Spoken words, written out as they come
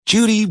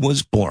Judy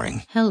was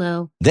boring.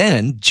 Hello.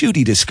 Then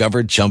Judy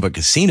discovered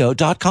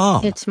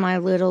ChumbaCasino.com. It's my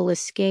little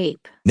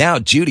escape. Now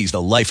Judy's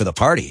the life of the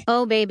party.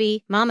 Oh,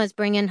 baby, mama's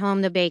bringing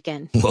home the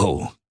bacon.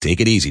 Whoa,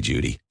 take it easy,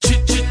 Judy.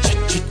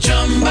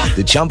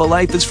 The Chumba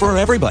life is for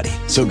everybody.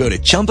 So go to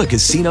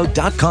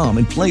ChumbaCasino.com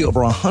and play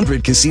over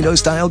 100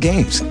 casino-style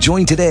games.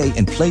 Join today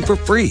and play for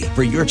free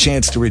for your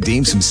chance to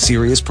redeem some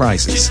serious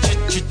prizes.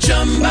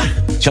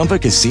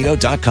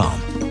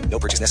 ChumbaCasino.com. No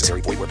purchase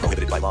necessary. Void where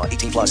prohibited by law.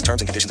 18 plus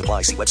terms and conditions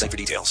apply. See website for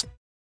details.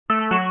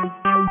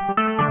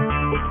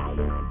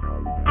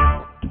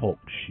 Talk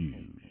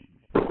shoes.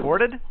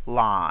 Recorded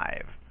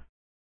live.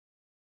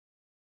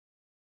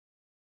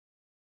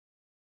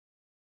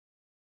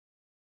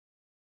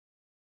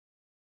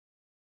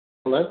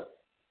 Hello?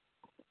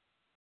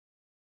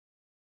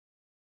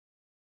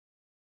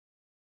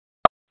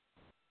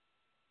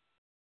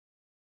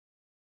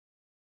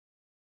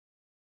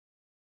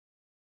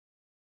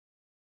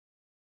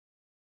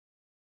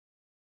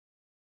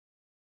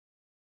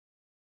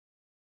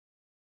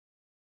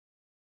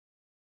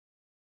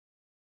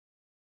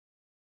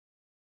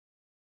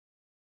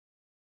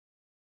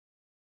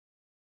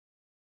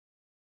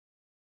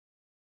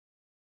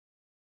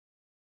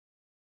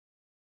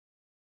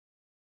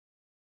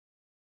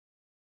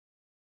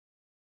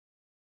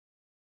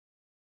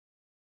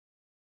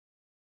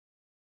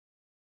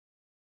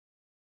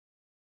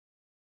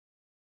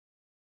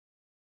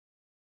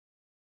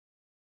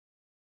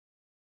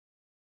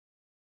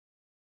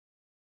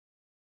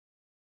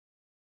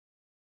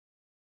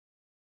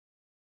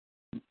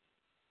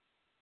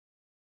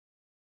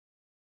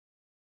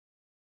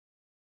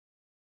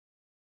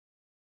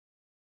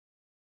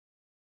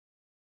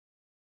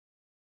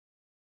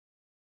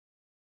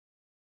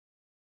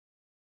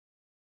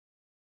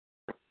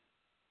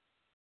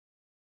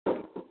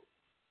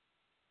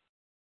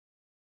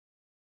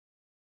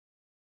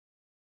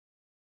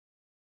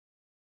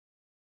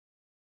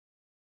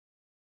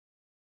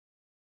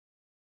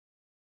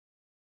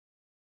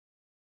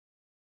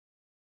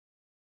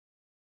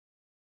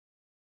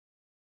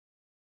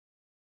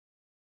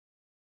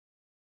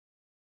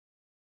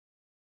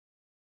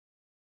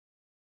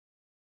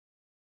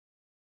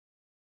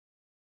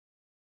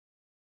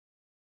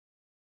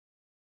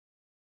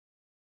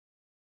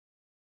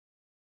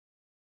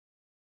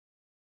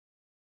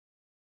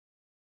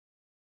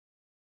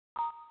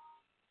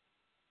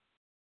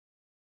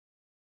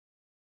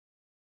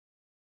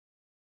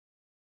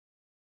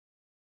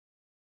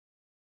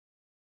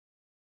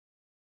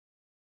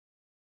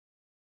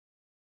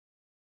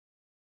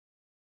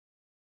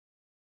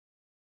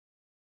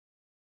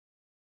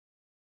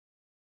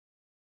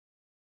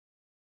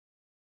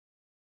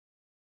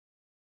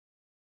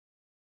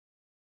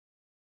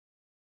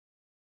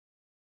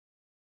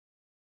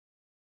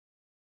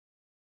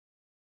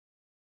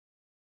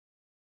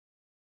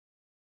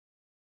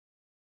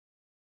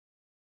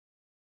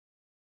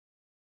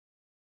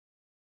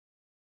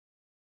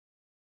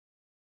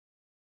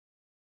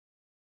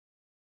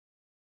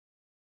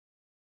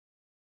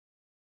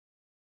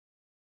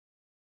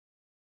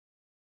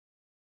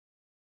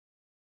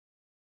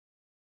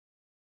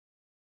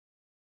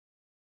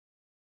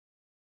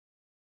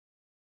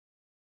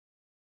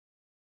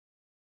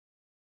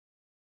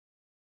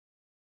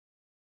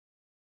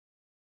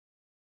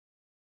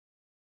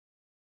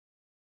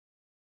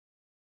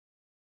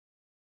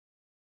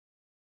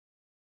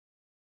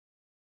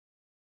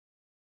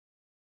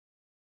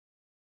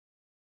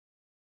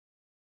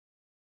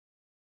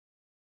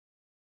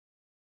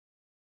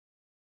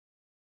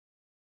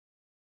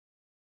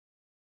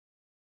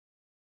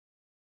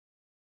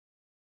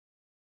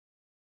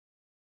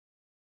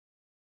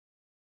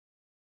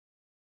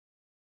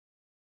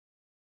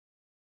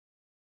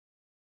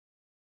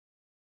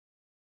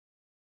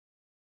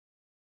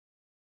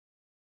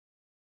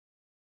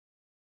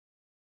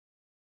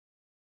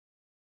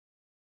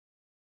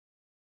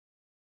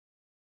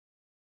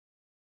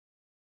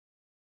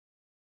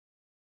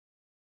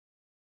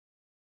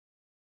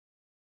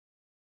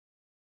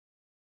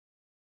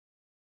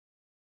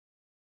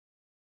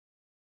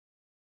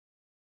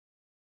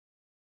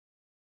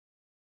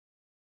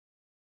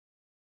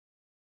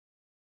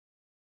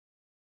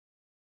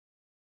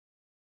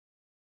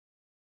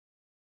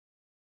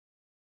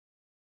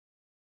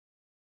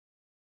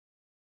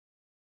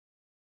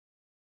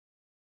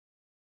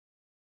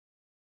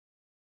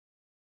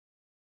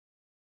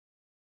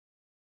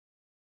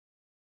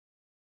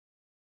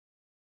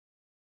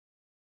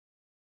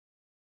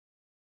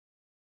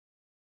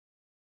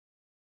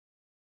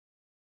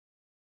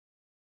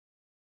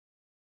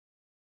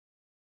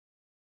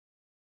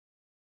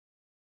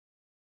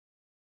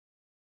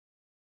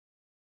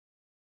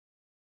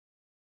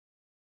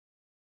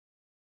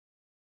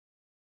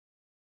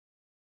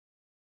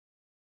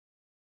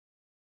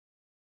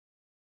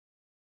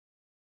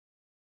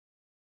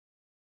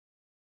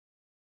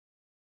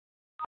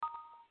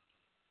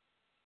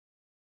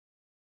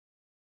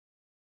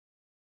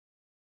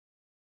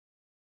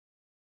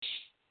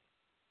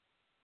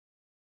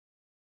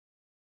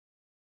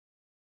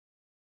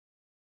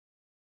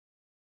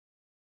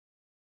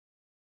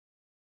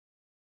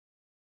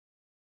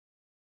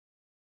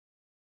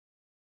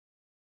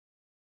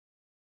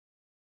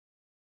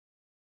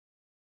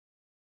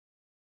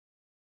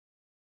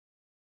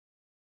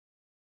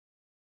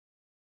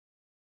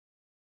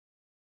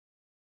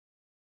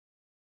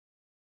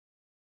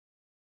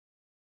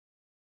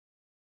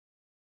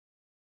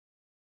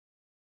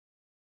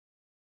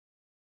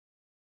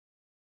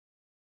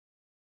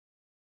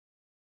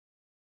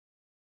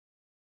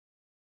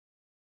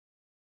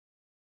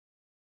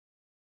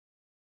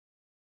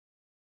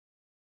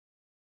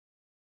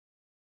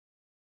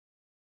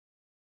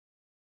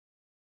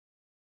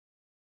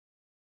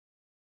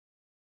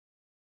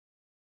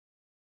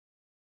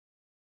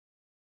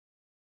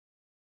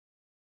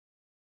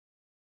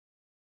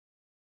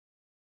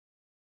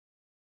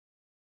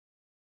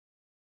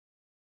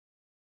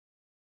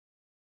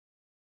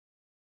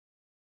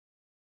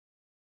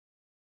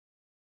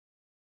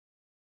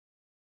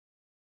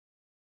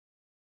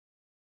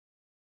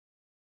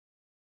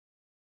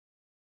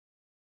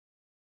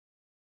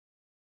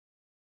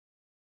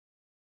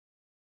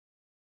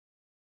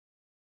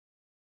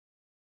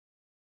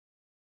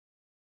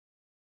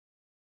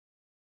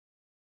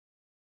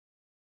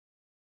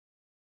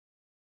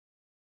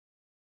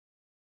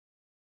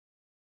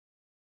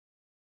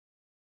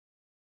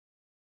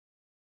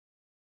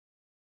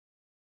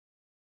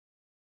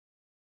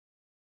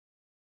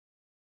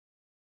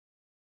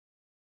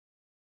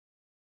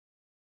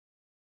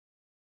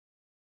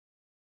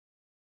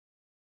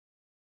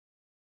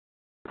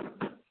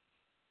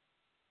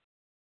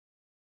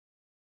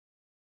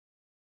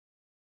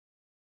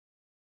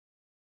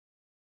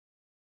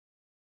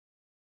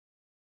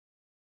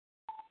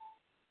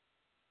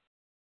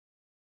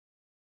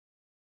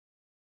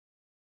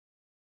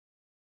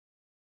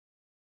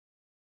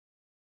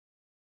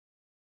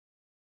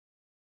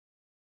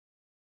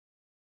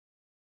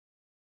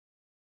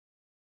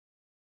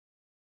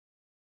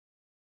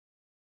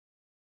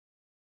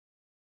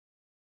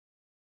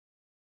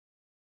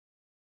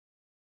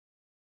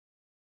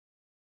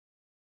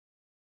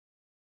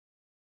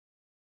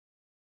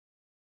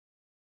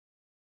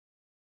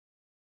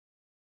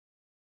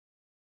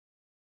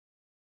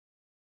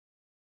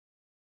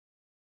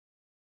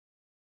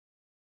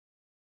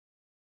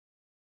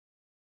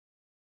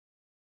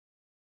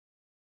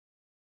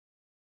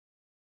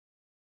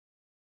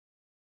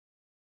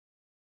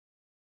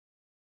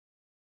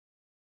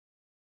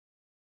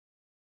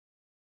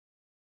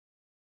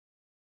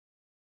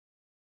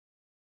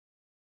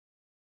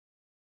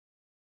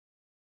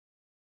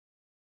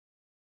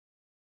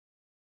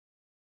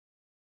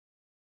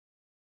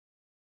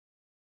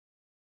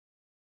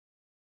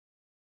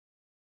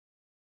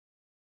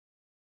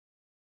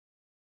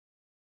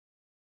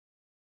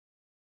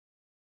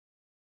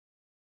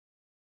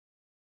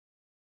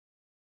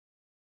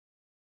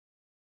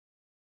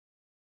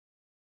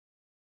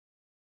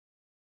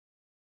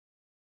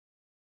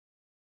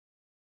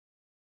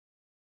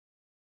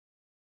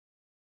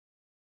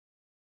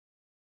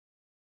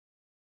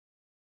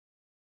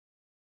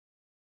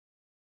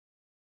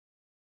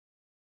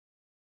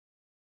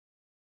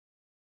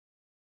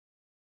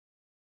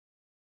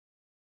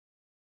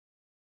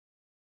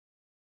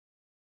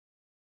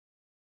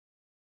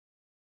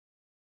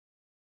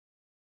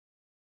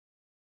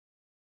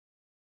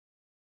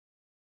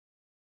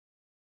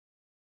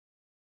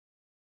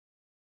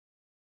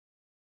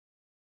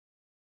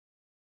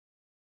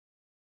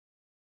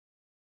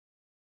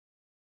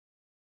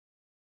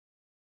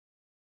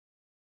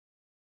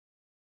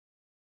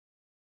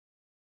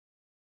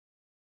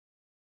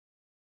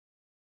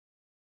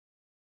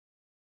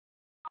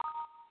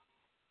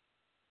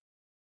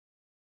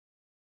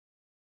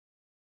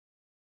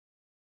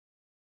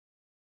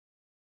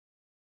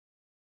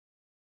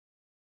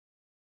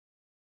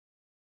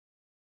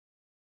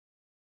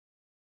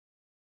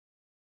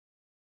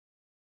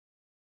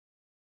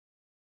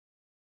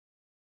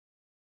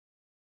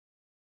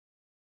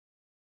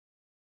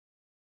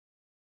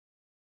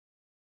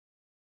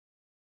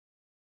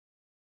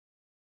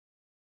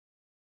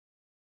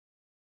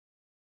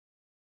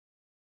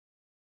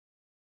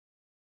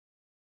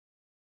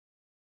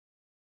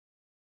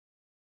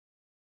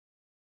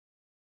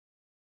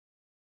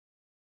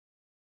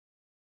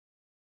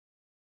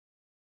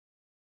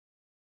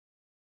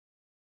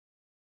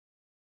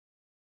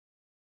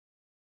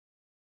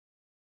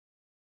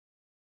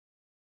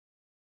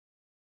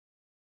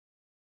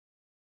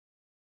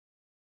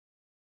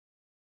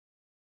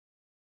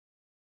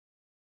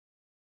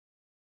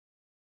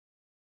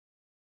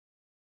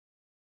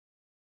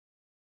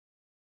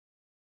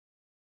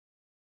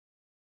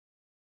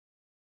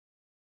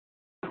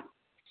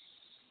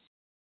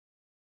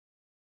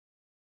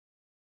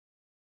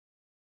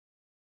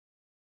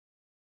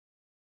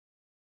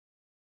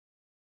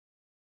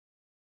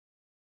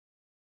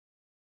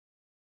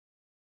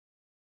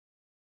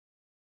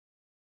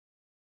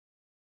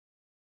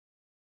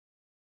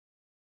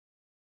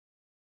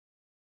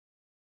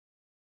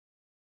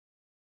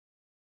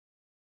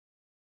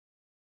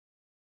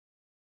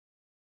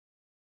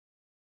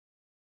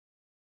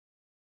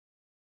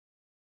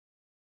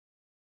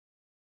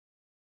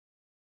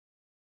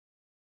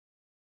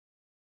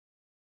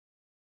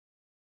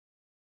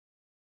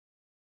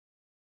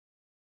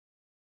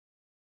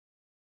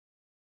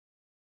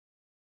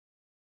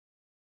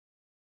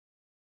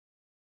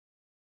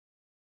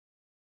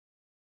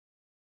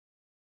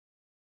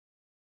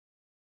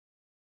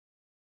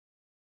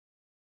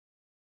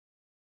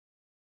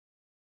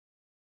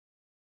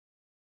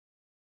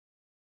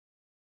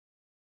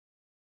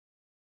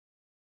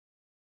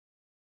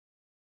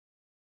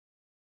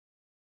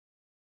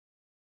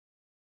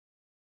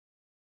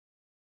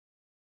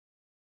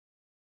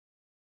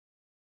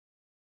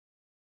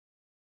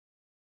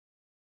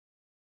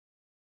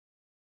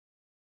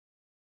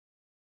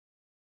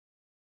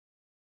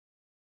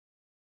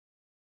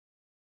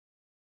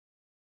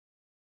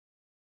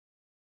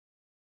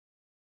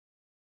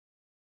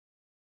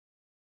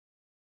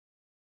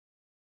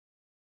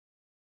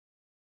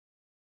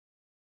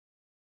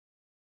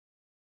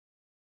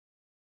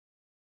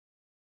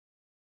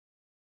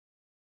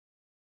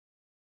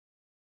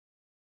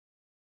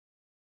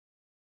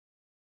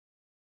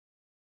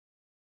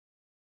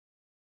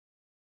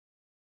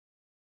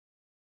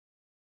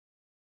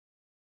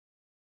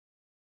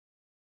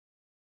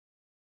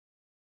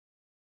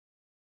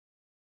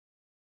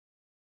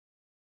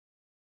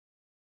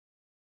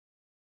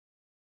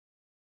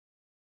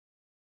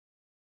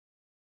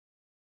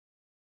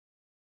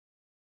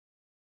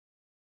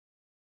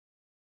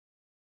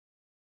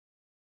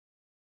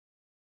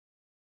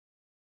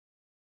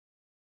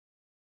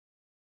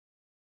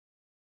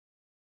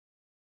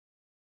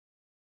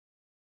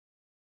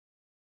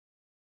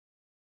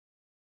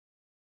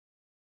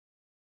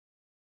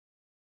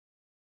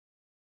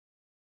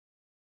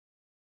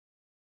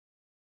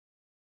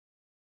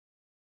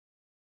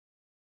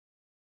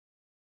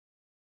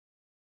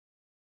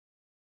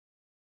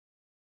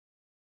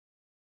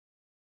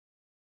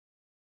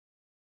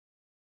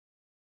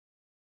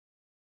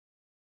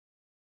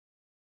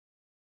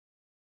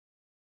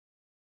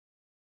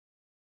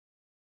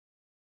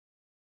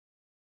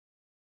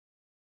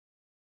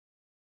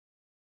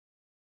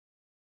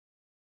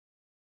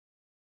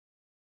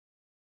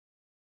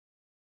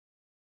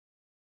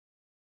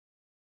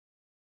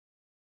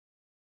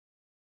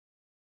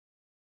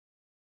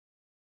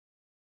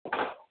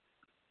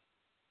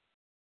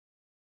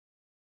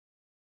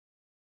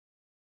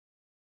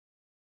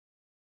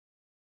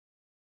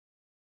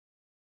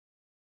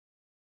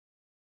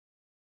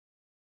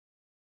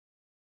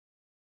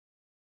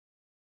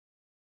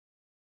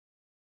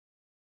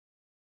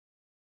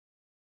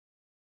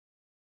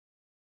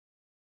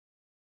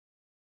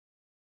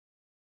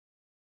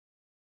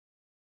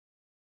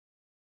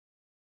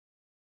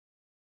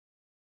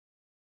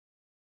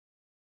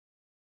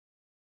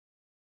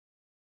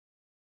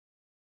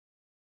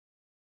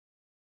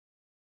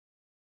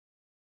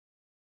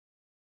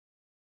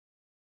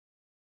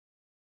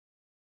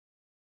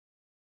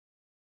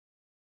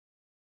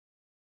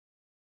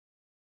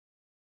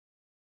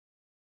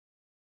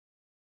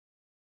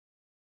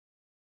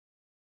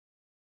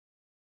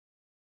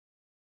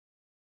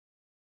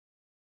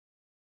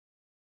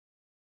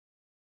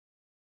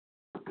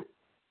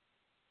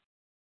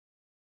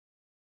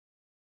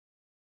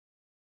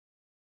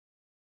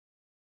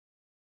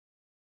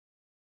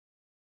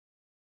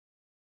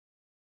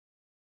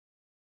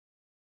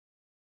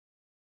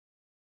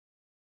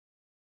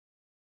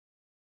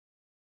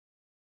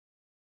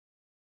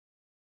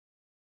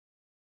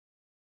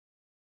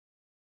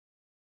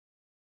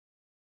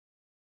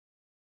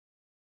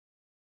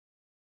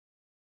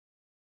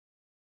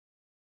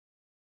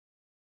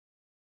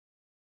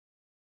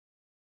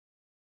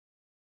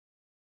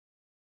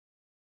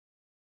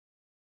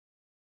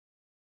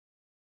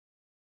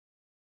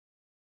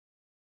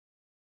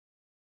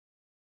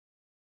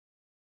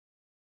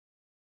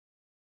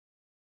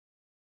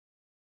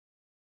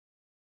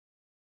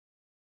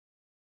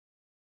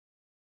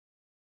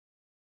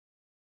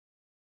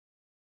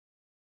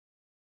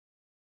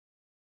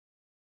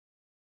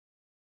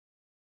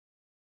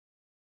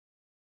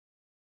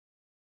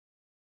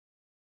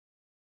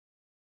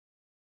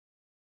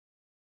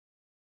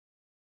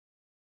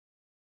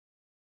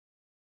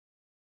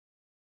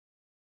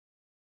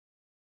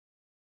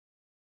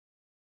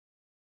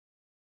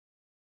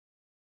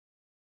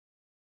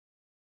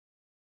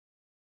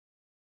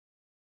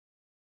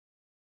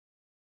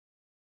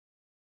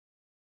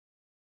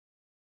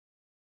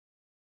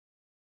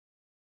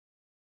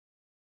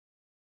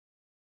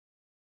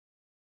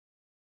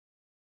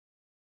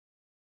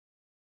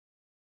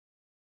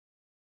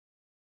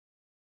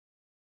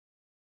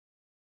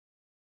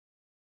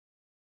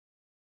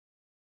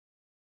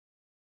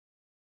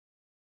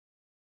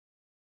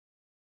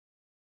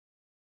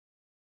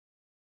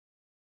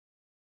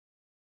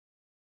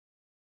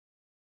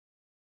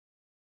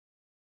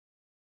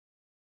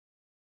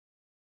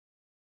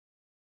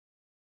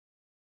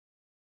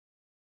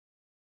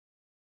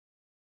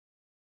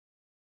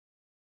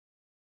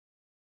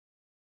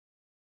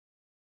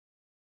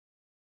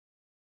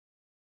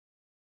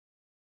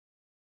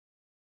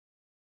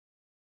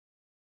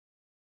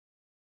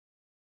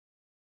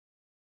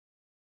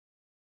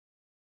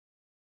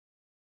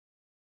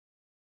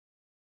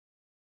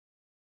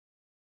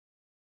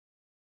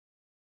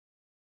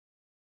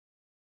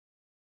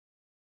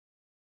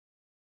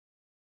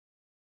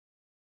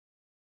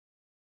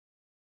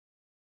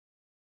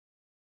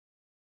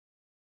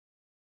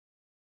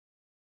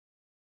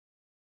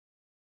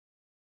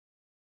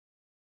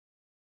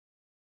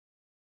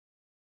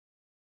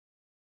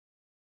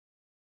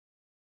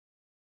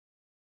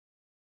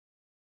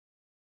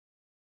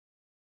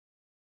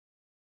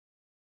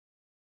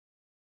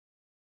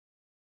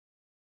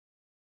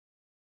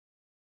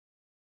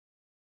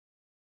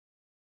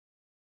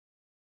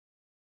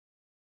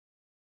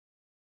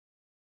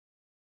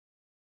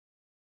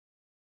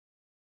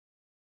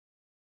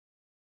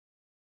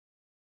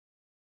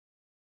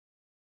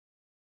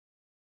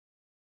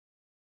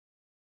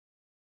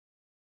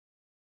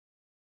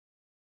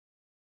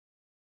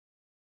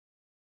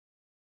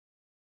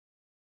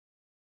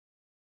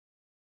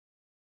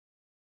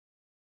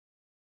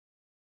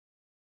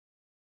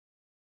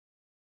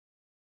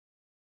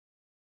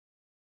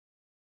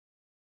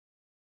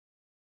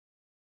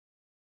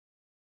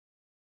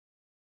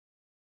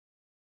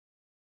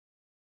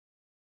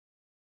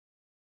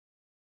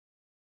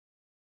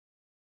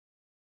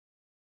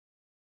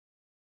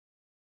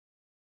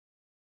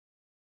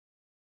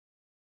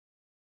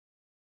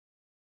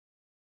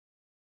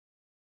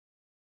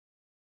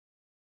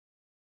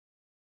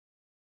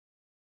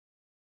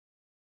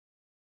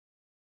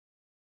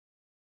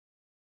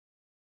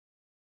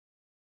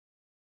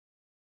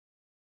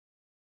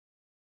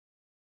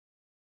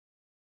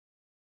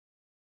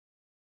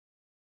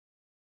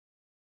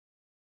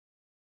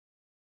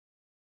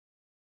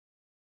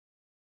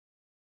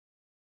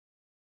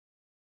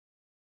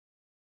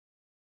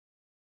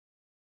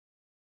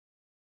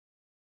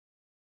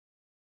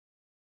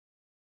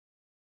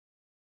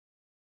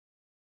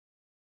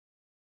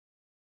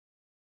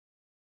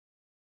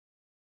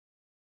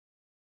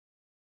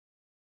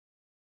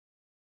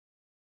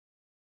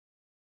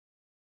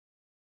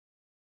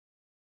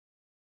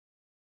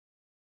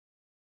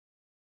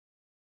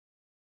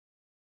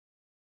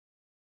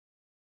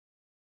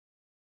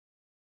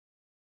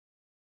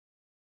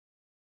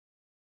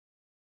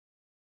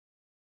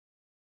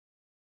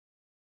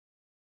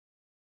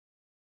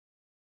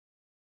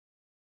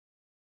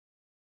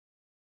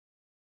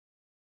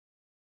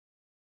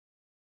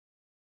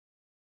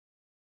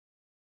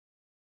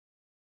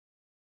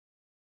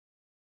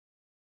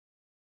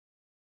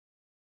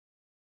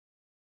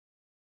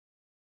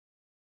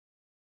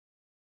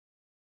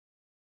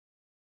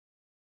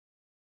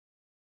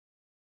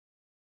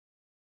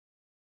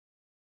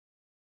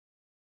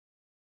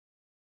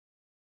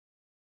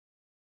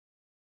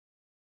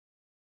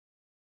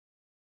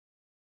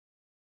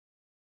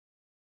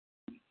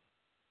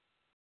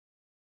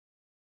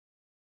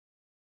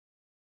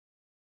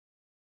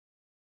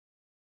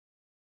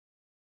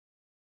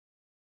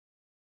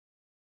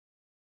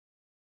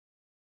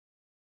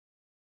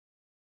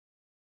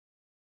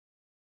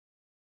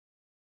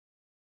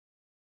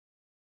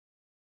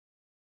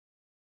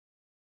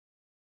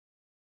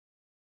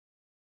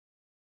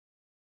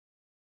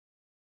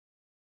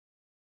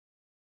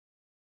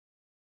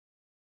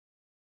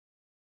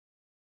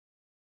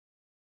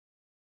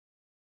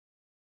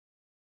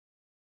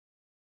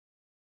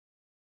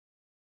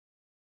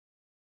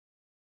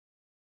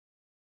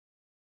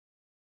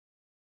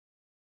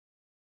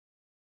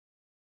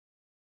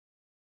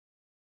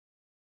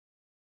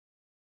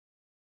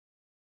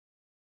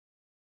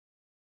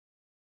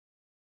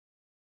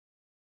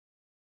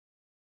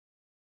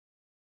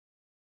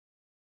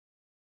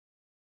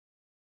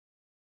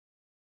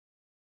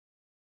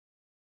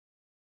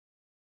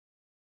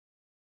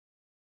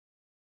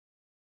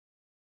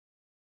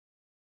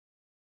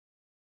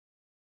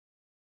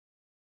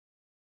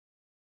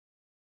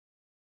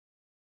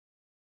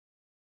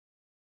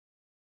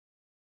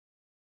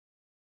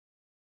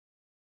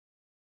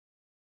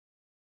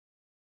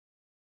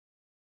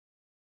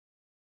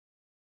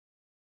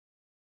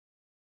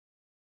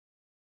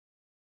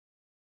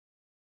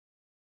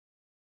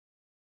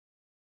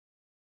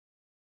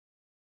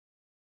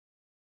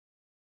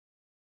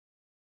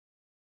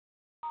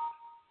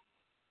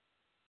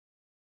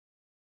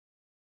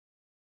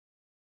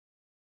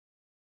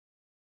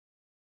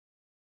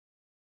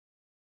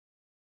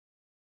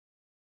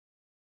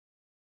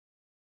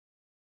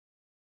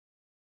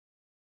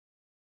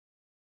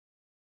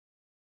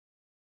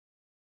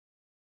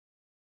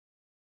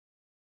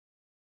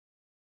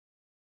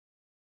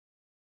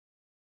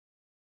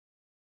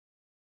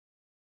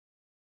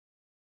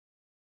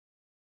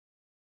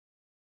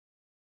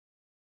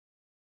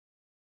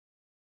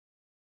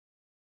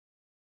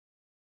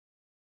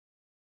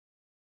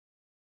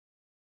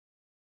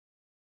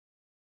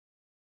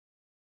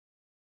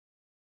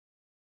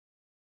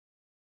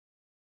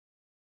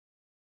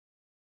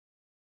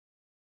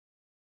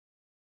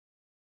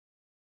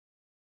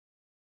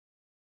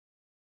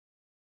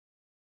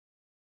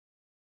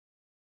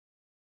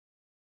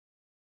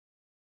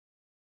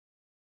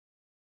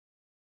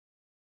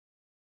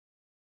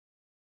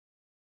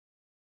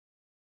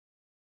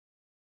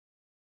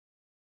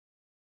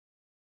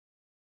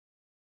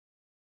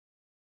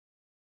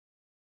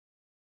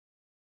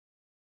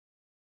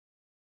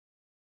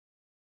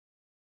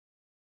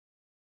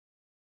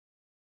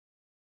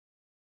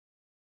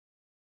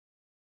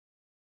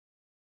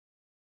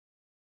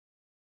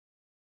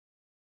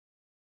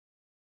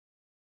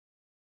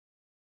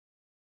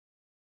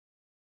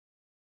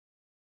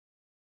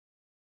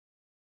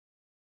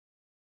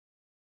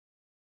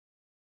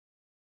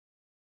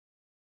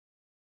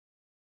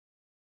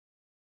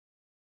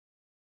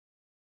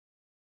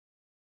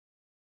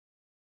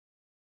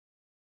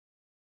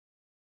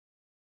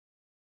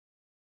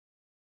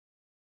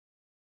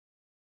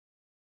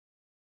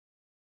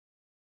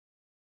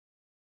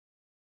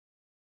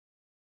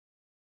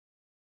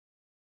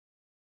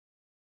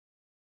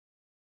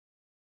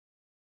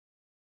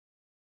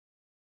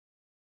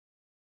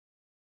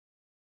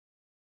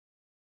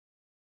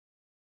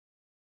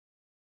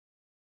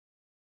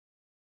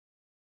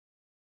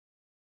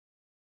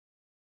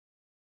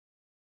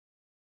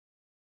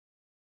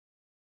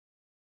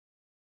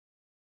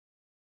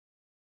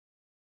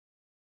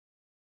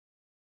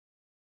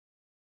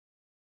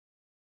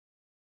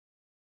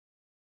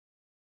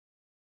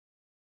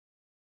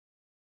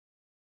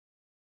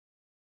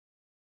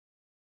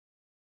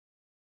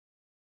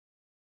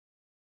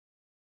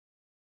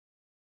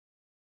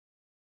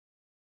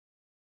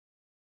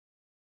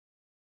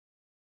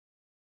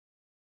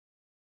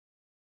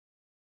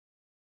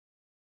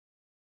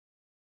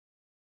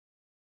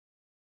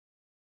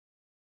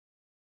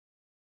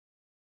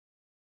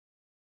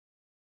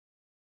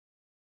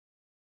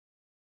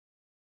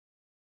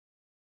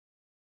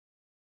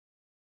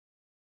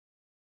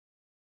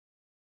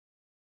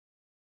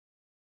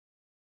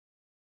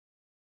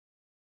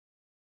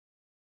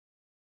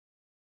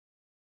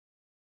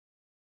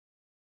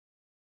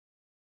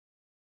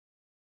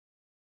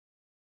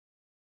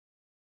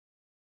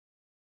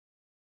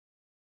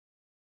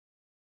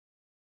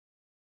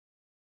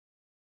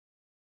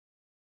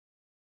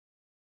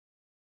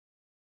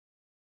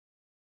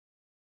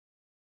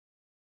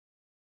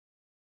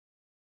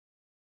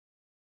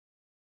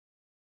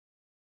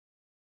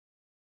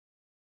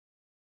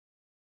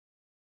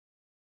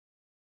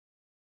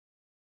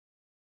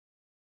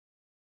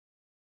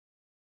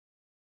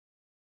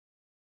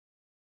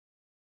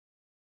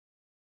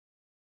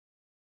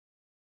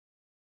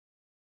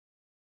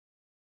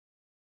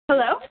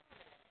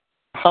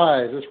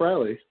 Hi, this is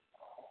Riley.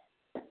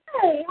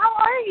 Hey, how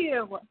are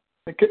you?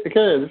 Good.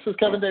 This is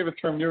Kevin Davis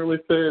from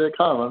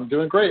NewReleaseToday.com. I'm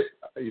doing great.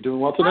 Are you doing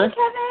well today? Hi,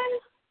 Kevin.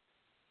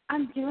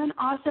 I'm doing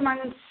awesome.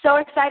 I'm so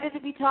excited to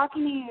be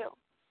talking to you.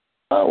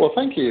 Oh, well,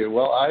 thank you.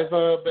 Well, I've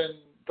been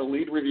the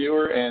lead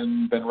reviewer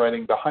and been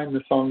writing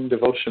behind-the-song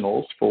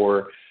devotionals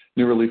for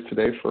New Release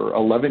Today for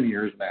 11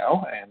 years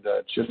now. And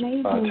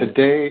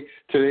today,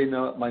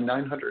 my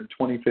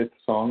 925th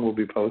song will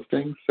be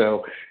posting.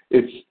 So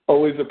it's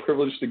always a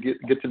privilege to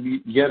get to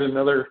meet yet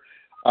another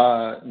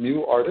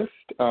new artist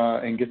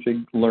and get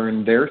to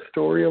learn their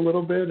story a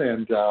little bit.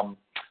 And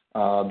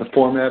the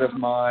format of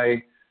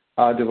my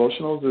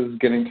devotionals is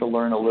getting to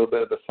learn a little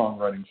bit of the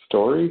songwriting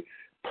story,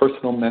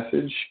 personal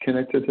message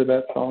connected to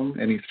that song,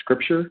 any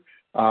scripture,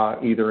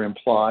 either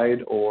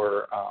implied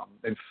or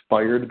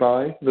inspired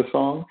by the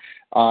song,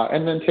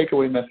 and then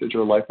takeaway message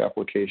or life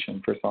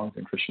application for songs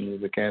in Christian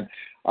music. And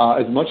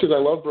as much as I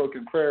love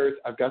Broken Prayers,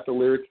 I've got the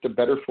lyrics to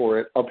Better For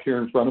It up here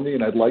in front of me,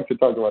 and I'd like to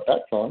talk about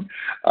that song.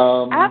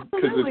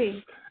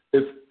 Absolutely.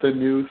 It's the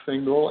new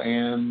single,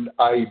 and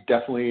I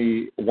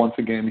definitely, once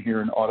again,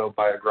 hear an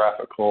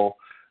autobiographical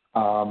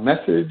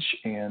message.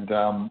 And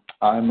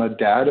I'm a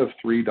dad of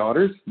 3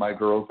 daughters. My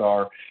girls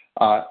are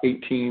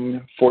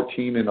 18,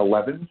 14, and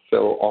 11.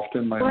 So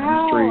often my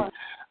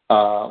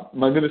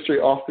ministry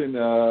often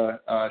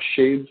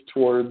shades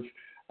towards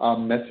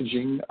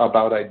messaging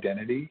about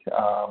identity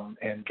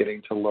and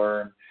getting to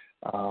learn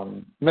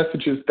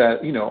messages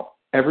that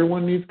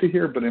everyone needs to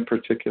hear, but in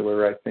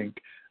particular, I think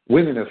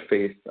women of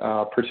faith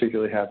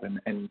particularly have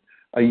and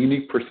a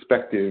unique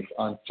perspective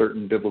on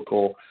certain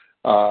biblical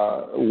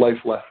life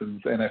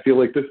lessons, and I feel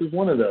like this is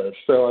one of those.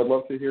 So I'd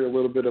love to hear a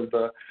little bit of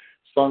the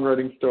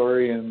songwriting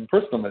story and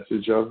personal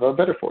message of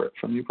Better For It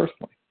from you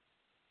personally.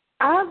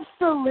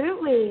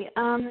 Absolutely.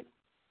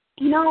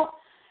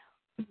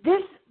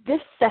 This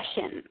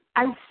session,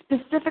 I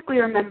specifically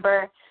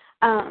remember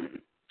I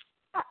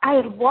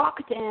had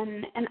walked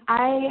in and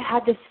I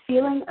had this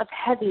feeling of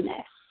heaviness.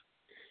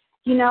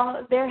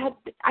 I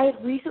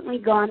had recently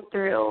gone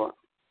through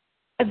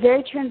a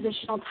very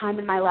transitional time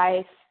in my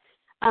life.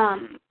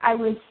 I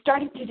was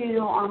starting to do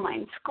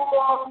online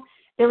school.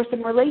 There were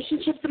some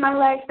relationships in my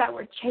life that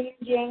were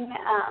changing.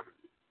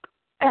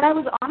 And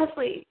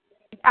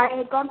I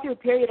had gone through a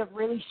period of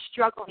really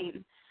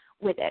struggling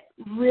with it,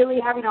 really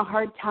having a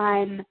hard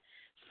time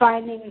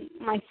finding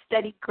my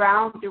steady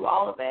ground through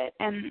all of it.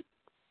 And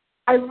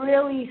I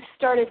really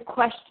started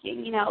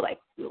questioning,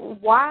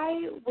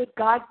 why would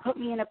God put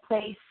me in a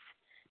place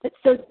that's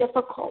so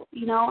difficult?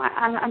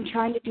 I'm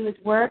trying to do his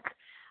work.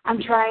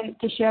 I'm trying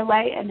to share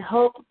light and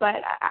hope, but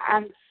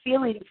I'm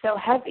feeling so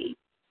heavy.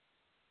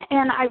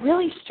 And I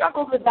really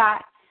struggled with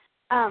that.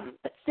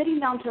 But sitting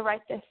down to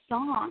write this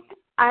song,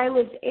 I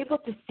was able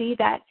to see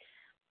that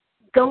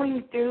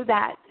going through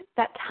that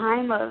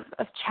time of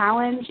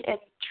challenge and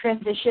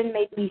transition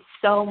made me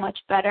so much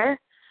better,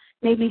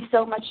 made me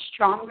so much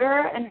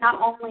stronger. And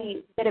not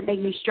only did it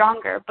make me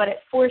stronger, but it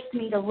forced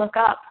me to look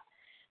up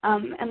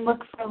and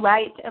look for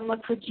light and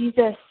look for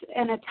Jesus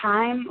in a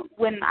time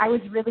when I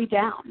was really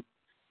down.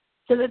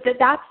 So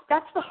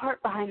that's the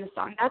heart behind the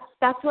song.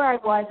 That's where I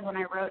was when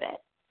I wrote it.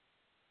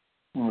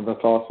 Oh,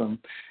 that's awesome.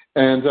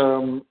 And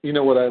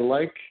what I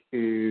like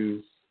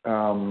is,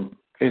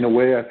 in a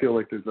way, I feel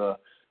like there's a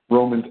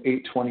Romans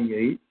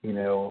 8:28.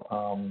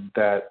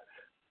 That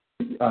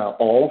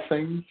all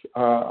things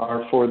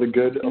are for the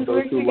good of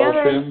those who love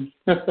Him.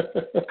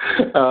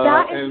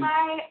 That is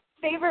my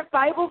favorite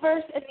Bible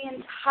verse in the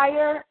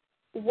entire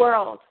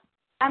world.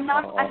 I'm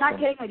not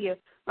kidding with you.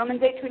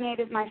 Romans 8:28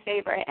 is my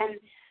favorite, and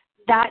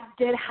that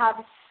did have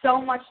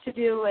so much to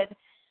do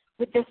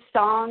with this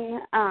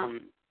song.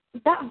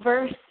 That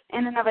verse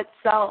in and of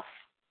itself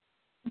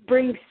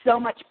brings so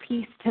much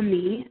peace to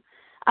me.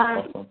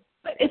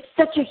 It's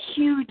such a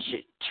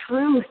huge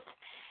truth,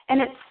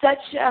 and it's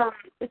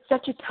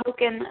such a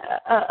token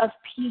of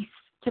peace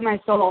to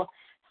my soul.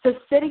 So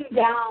sitting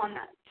down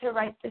to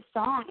write this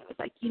song, it was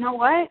like, you know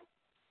what?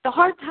 The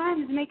hard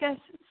times make us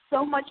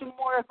so much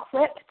more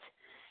equipped.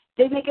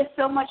 They make us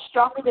so much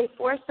stronger. They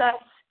force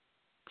us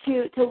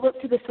to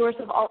look to the source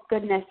of all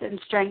goodness and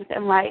strength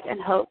and light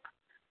and hope.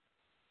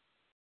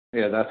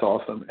 Yeah, that's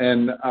awesome.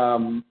 And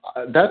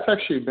that's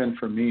actually been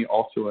for me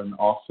also an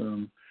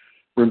awesome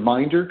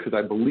reminder, because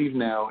I believe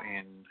now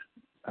in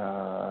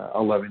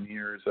 11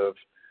 years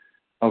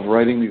of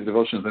writing these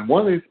devotions, and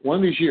one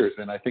of these years,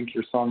 and I think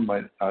your song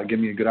might give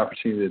me a good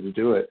opportunity to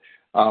do it,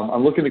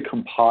 I'm looking to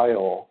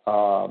compile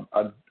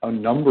a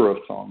number of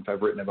songs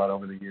I've written about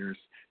over the years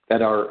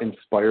that are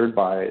inspired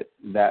by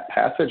that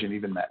passage and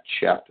even that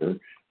chapter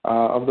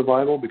of the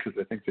Bible, because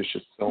I think there's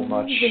just so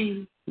much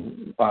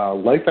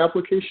life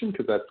application,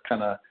 because that's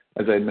kind of,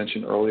 as I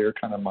mentioned earlier,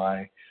 kind of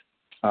my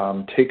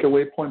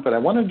takeaway point. But I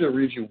wanted to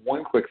read you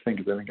one quick thing,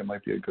 because I think it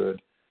might be a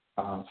good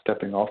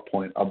stepping off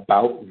point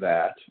about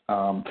that.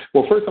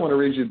 Well, first I want to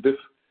read you this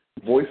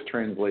voice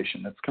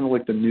translation. It's kind of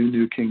like the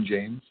New King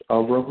James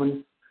of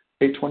Romans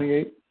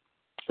 8:28.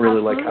 I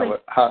really like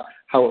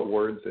how it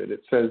words it.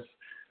 It says,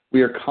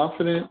 We are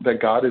confident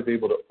that God is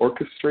able to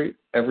orchestrate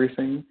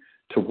everything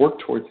to work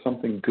towards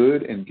something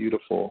good and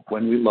beautiful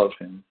when we love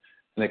him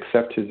and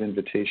accept his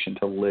invitation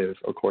to live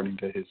according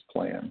to his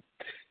plan.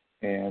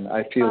 And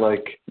I feel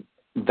like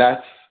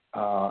that's,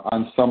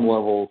 on some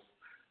level,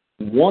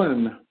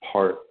 one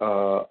part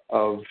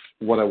of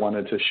what I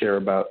wanted to share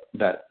about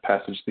that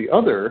passage. The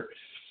other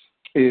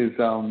is,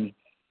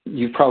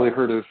 you've probably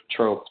heard of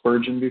Charles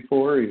Spurgeon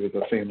before. He was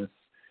a famous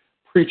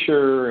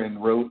preacher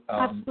and wrote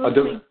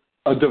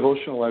a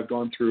devotional I've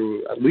gone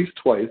through at least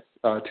twice,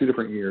 2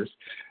 different years,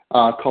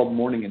 called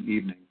Morning and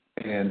Evening.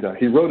 And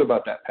he wrote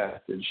about that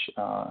passage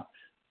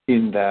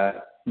in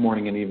that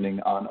Morning and Evening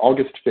on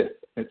August 5th.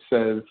 It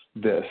says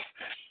this: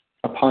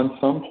 upon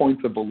some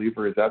points a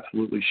believer is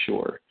absolutely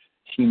sure.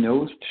 He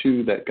knows,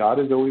 too, that God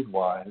is always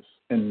wise,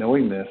 and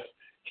knowing this,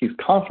 he's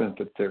confident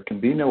that there can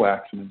be no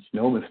accidents,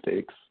 no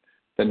mistakes,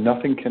 that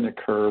nothing can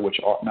occur which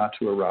ought not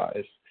to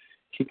arise.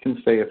 He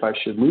can say, if I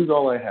should lose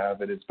all I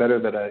have, it is better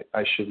that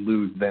I should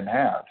lose than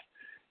have,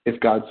 if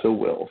God so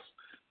wills.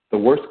 The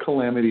worst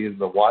calamity is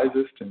the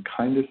wisest and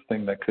kindest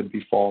thing that could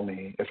befall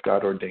me, if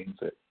God ordains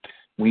it.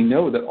 We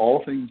know that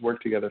all things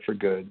work together for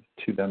good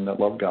to them that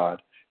love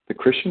God. The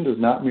Christian does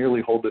not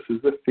merely hold this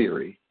as a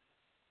theory,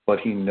 but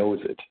he knows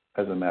it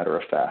as a matter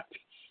of fact.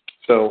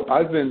 So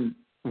I've been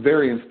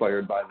very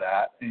inspired by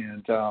that,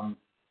 and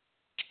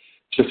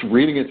just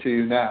reading it to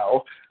you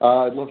now,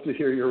 I'd love to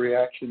hear your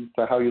reactions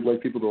to how you'd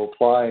like people to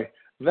apply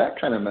that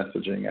kind of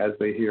messaging as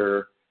they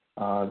hear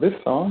this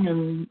song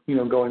and,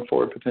 going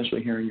forward,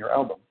 potentially hearing your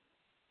album.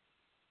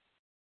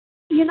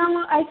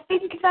 I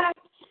think that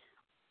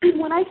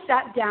when I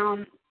sat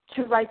down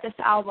to write this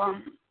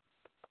album,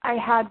 I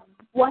had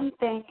one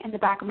thing in the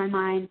back of my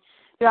mind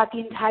throughout the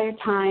entire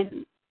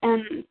time,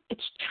 and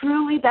it's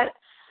truly that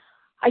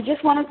I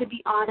just wanted to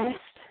be honest.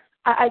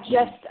 I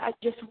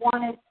just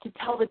wanted to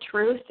tell the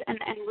truth and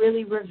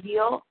really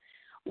reveal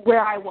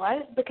where I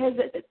was, because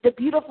the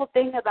beautiful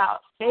thing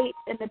about faith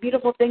and the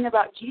beautiful thing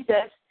about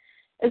Jesus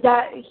is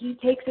that he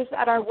takes us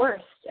at our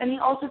worst, and he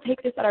also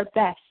takes us at our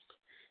best.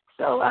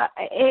 So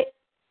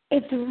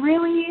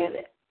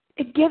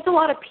it gives a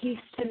lot of peace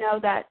to know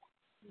that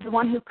the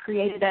one who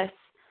created us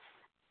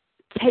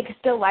takes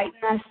delight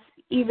in us,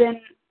 even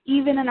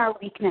in our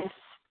weakness.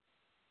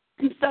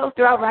 And so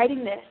throughout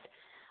writing this,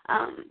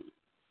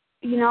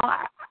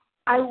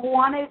 I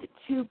wanted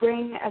to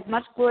bring as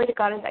much glory to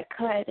God as I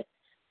could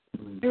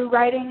through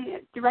writing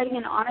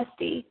in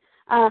honesty.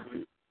 I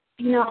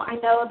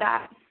know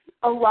that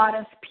a lot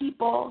of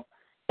people,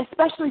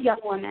 especially young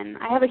women,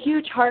 I have a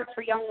huge heart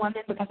for young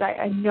women because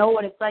I know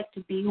what it's like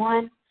to be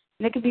one,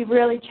 and it can be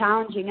really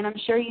challenging. And I'm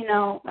sure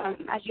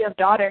as you have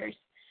daughters,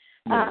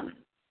 but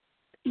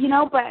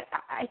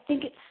I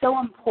think it's so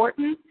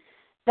important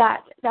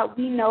that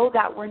we know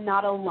that we're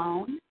not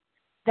alone,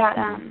 that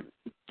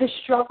the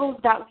struggles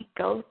that we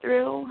go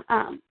through,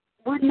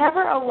 we're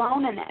never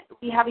alone in it.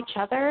 We have each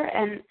other,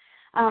 and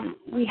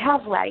we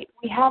have light,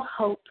 we have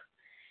hope.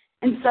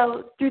 And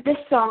so through this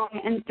song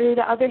and through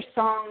the other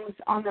songs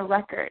on the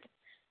record,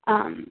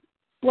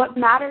 what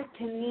mattered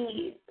to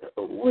me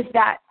was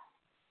that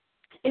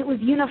it was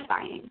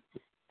unifying,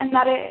 and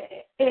that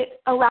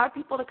it allowed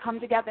people to come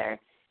together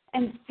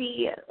and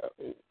see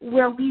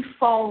where we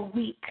fall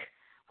weak,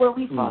 where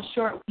we fall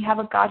short. We have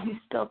a God who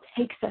still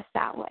takes us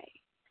that way,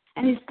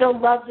 and who still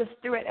loves us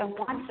through it and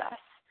wants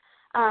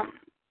us.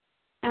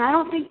 And I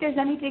don't think there's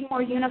anything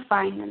more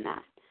unifying than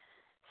that.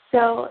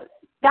 So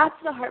that's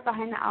the heart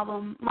behind the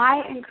album.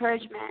 My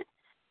encouragement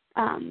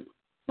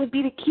would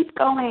be to keep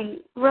going,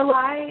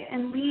 rely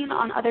and lean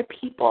on other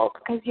people,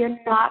 because you're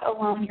not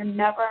alone. You're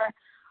never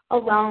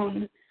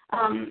alone.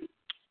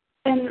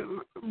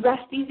 And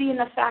rest easy in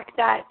the fact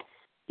that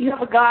you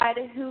have a God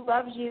who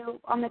loves you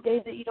on the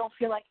days that you don't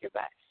feel like your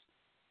best.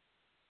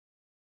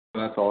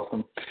 That's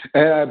awesome.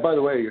 And by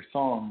the way, your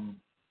song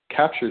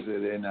captures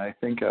it in, I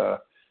think,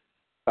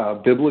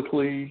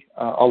 biblically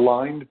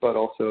aligned, but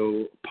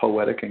also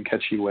poetic and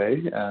catchy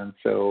way. And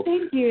so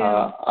thank you.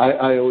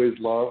 I always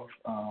love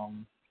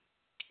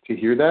to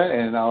hear that,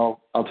 and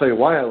I'll tell you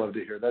why I love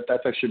to hear that.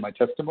 That's actually my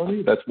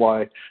testimony. That's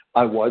why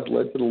I was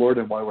led to the Lord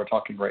and why we're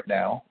talking right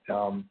now.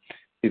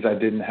 Is I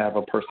didn't have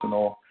a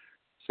personal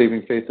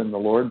saving faith in the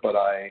Lord, but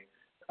I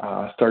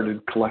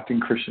started collecting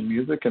Christian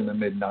music in the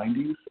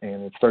mid-'90s,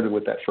 and it started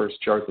with that first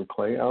Jars of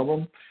Clay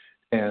album.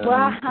 And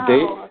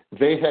wow.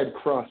 they had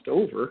crossed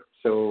over,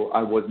 so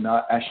I was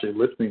not actually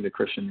listening to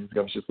Christian music.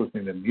 I was just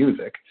listening to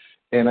music.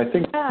 And I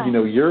think,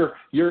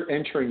 you're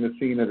entering the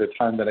scene at a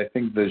time that I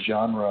think the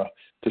genre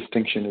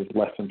distinction is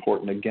less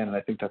important again, and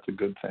I think that's a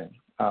good thing.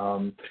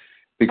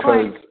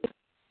 Because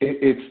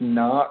it's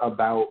not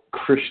about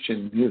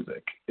Christian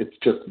music. It's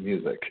just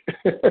music.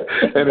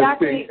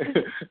 Exactly.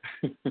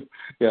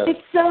 Yeah.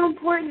 It's so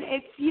important.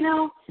 It's,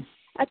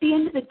 at the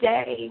end of the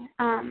day,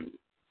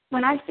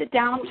 when I sit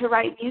down to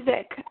write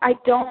music, I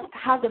don't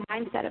have the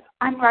mindset of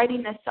I'm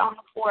writing this song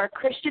for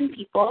Christian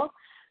people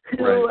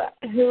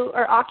who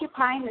are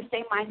occupying the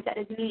same mindset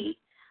as me.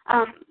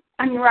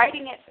 I'm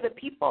writing it for the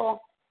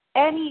people,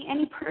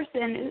 any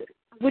person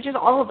which is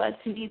all of us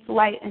who needs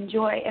light and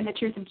joy and the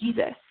truth of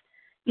Jesus.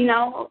 You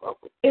know,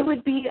 it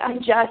would be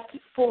unjust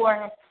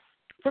for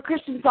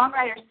Christian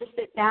songwriters to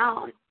sit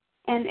down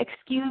and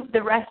excuse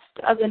the rest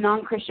of the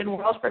non-Christian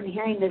world from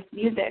hearing this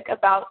music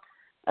about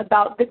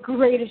the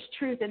greatest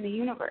truth in the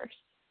universe.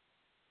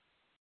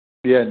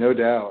 Yeah, no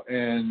doubt.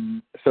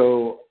 And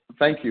so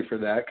thank you for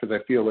that, because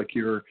I feel like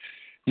you're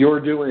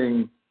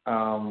doing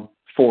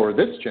for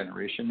this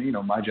generation, you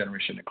know, my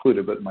generation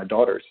included, but my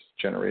daughter's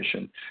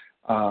generation,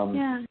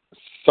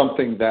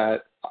 something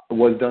that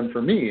was done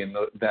for me in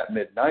that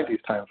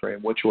mid-'90s time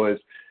frame, which was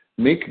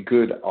make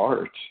good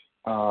art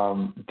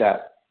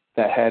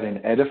that had an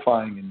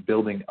edifying and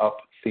building up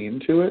theme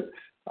to it,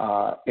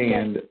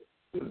 and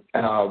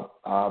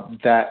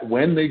that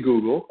when they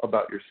Google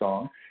about your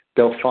song,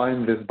 they'll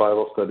find this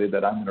Bible study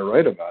that I'm going to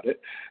write about it,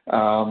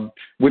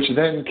 which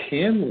then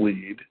can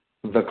lead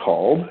the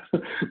called,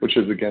 which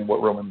is, again,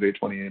 what Romans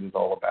 8:28 is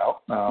all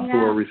about, who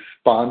are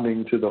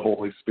responding to the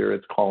Holy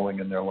Spirit's calling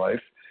in their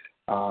life,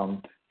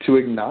 to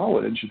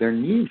acknowledge their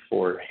need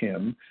for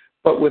him,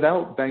 but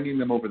without banging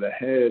them over the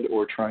head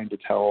or trying to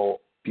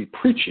be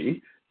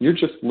preachy. You're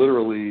just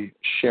literally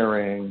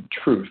sharing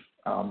truth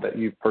that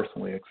you've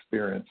personally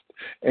experienced.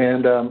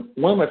 And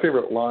one of my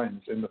favorite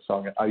lines in the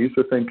song, I used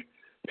to think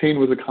pain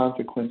was a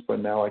consequence, but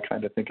now I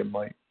kind of think it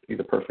might be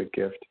the perfect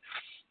gift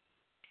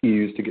he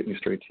used to get me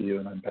straight to you,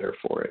 and I'm better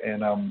for it.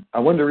 And I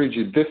wanted to read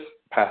you this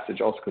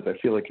passage also, because I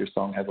feel like your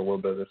song has a little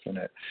bit of this in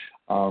it.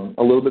 A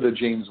little bit of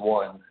James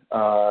 1,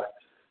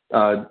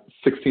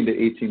 16 to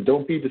 18.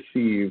 Don't be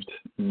deceived,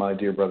 my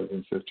dear brothers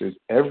and sisters.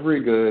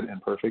 Every good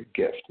and perfect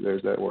gift,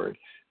 there's that word,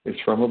 is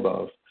from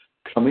above,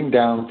 coming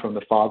down from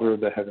the Father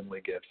of the heavenly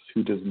gifts,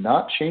 who does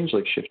not change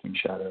like shifting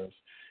shadows.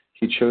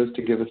 He chose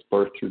to give us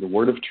birth through the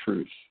word of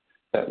truth,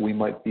 that we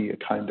might be a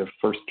kind of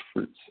first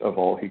fruits of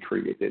all he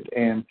created.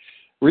 And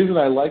the reason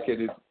I like it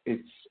is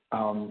it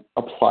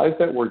applies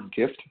that word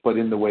gift, but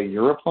in the way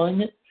you're applying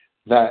it,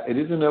 that it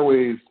isn't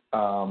always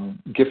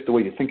gift the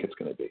way you think it's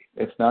going to be.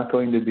 It's not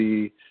going to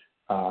be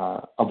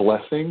a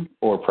blessing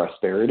or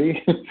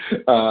prosperity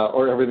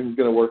or everything's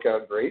going to work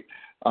out great.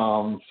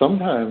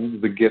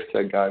 Sometimes the gifts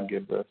that God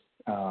gives us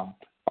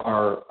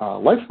are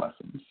life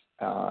lessons,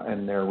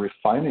 and they're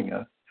refining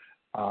us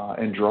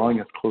and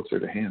drawing us closer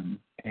to him.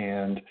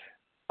 And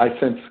I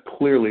sense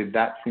clearly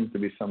that seems to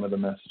be some of the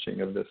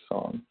messaging of this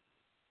song.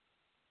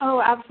 Oh,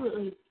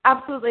 absolutely.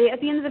 Absolutely. At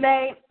the end of the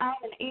day, I'm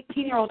an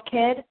 18-year-old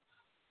kid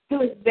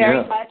who is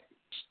very much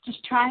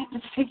just trying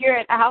to figure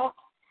it out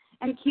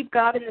and keep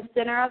God in the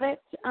center of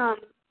it.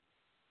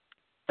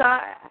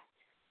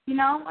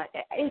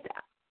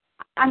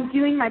 I'm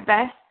doing my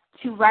best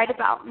to write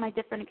about my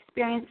different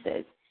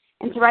experiences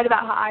and to write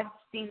about how I've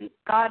seen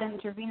God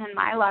intervene in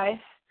my life,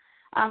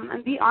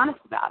 and be honest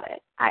about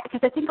it. Because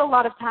I think a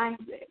lot of times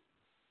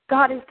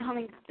God is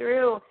coming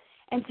through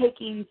and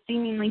taking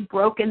seemingly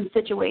broken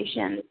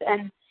situations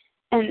and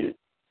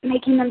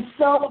making them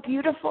so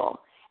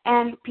beautiful,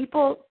 and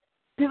people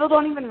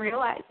don't even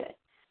realize it.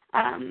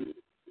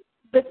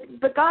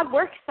 But God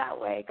works that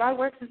way. God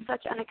works in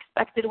such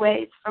unexpected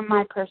ways from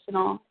my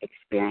personal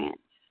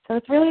experience. So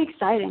it's really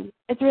exciting.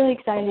 It's really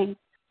exciting.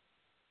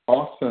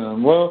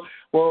 Awesome. Well,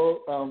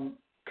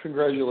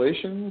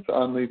 congratulations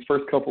on these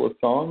first couple of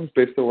songs.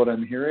 Based on what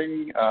I'm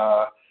hearing,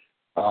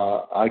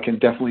 I can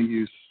definitely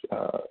use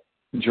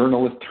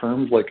journalist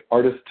terms like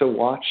artist to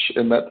watch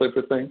and that type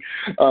of thing.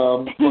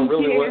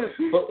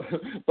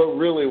 But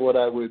really what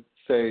I would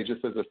say,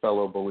 just as a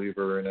fellow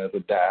believer and as a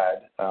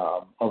dad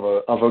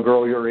of a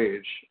girl your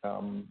age,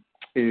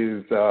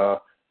 is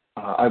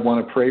I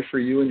want to pray for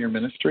you and your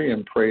ministry,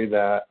 and pray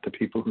that the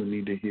people who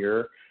need to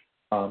hear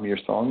your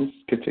songs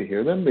get to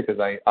hear them, because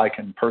I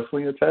can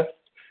personally attest,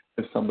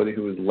 as somebody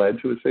who is led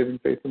to a saving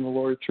faith in the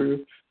Lord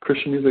through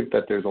Christian music,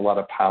 that there's a lot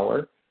of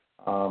power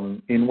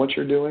in what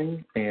you're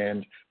doing,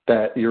 and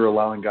that you're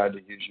allowing God to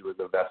use you as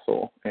a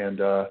vessel.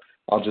 And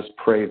I'll just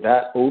pray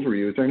that over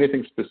you. Is there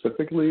anything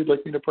specifically you'd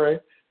like me to pray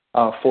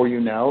for you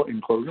now in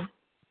closing?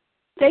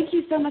 Thank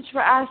you so much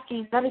for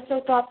asking. That is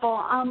so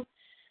thoughtful.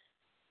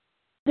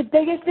 The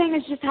biggest thing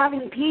is just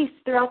having peace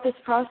throughout this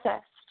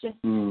process, just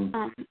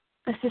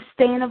a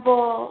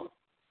sustainable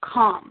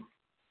calm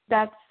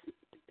that's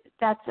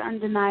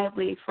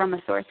undeniably from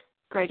a source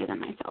greater than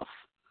myself.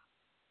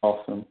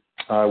 Awesome.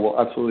 I will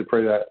absolutely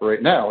pray that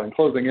right now in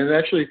closing. And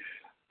actually,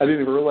 I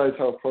didn't even realize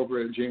how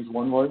appropriate James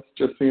 1 was,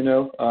 just so you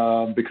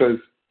know, because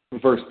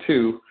verse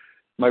 2,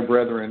 my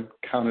brethren,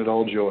 count it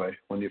all joy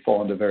when you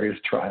fall into various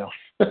trials.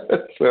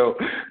 So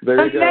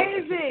there you go.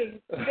 Amazing.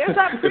 There's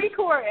that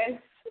pre-chorus.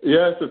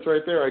 Yes, it's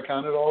right there. I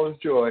count it all as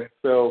joy.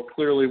 So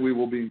clearly we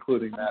will be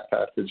including that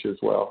passage as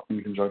well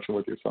in conjunction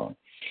with your song.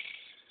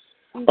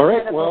 Incredible. All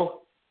right,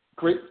 well,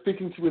 great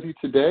speaking with you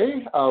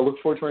today.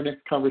 Look forward to our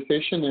next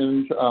conversation,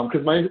 and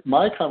because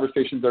my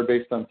conversations are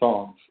based on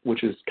songs,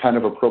 which is kind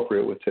of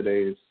appropriate with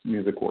today's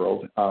music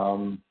world.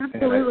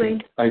 Absolutely.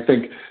 And I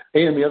think,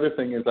 and the other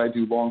thing is I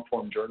do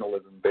long-form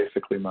journalism.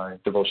 Basically, my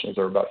devotionals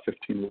are about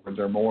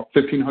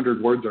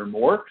 1,500 words or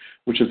more,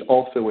 which is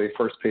also a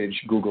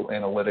first-page Google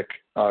Analytic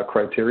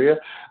criteria.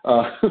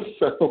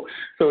 So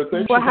it's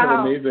actually kind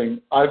of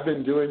amazing. I've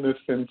been doing this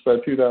since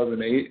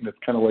 2008, and it's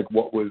kind of like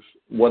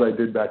what I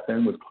did back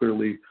then was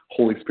clearly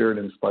Holy Spirit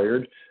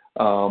inspired,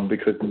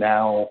 because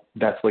now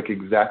that's like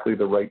exactly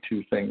the right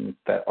two things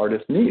that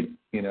artists need.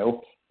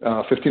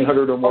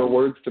 1,500 or more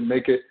words to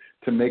make it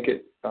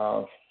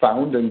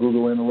found in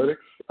Google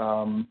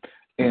Analytics,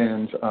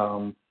 and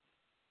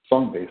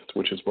song-based,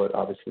 which is what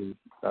obviously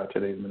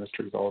today's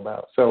ministry is all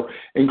about. So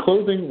in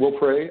closing, we'll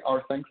pray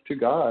our thanks to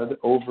God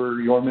over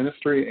your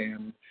ministry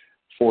and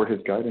for his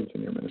guidance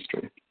in your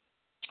ministry.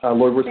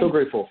 Lord, we're so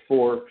grateful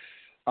for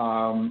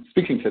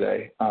speaking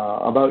today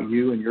about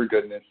you and your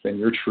goodness and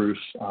your truth,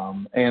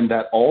 and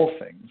that all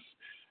things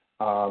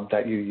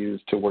that you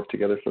use to work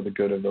together for the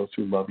good of those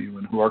who love you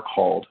and who are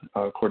called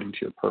according to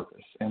your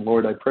purpose. And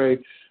Lord, I pray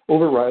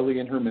over Riley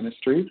and her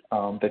ministry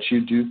that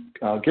you do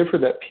give her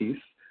that peace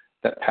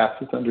that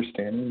passes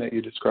understanding that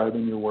you describe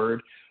in your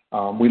word.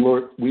 We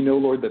know,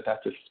 Lord, that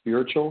that's a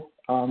spiritual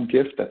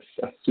gift, that's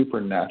a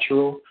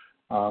supernatural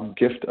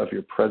gift of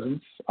your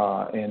presence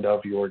and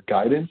of your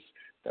guidance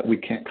that we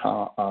can't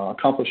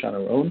accomplish on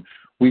our own.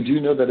 We do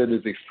know that it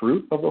is a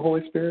fruit of the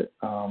Holy Spirit,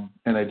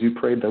 and I do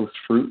pray those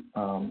fruit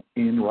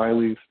in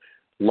Riley's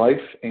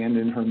life and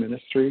in her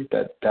ministry,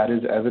 that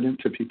is evident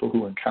to people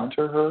who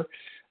encounter her.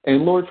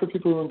 And Lord, for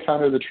people who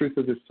encounter the truth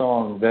of this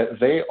song,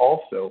 that they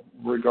also,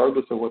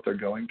 regardless of what they're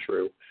going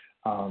through,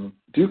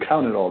 do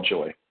count it all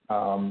joy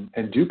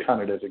and do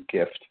count it as a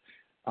gift,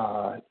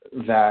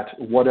 that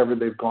whatever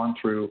they've gone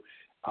through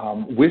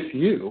with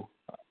you,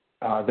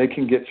 they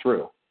can get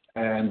through,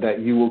 and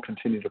that you will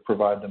continue to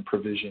provide them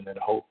provision and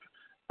hope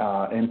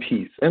and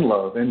peace and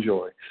love and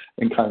joy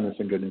and kindness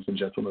and goodness and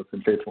gentleness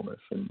and faithfulness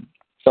and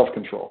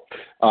self-control.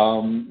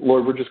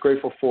 Lord, we're just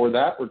grateful for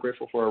that. We're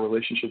grateful for our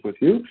relationship with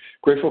you,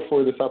 grateful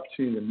for this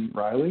opportunity to meet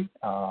Riley,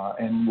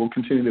 and we'll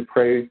continue to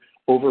pray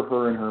over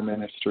her and her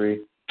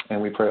ministry,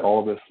 and we pray all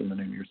of this in the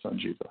name of your son,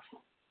 Jesus.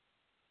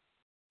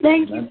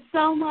 Thank you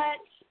so much.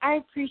 I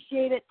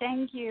appreciate it.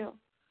 Thank you.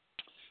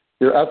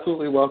 You're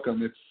absolutely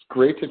welcome. It's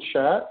great to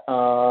chat,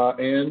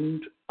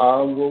 and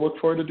we'll look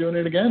forward to doing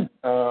it again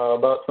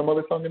about some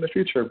other song in the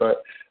future.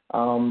 But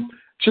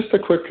just a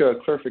quick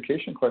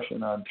clarification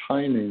question on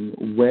timing.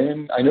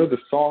 When I know the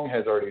song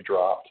has already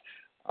dropped,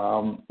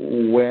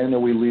 when are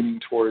we leaning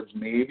towards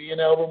maybe an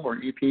album or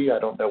EP? I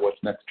don't know what's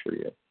next for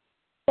you.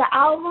 The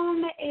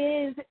album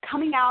is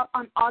coming out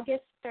on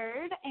August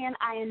 3rd, and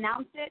I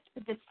announced it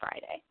this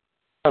Friday.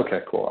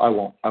 Okay, cool. I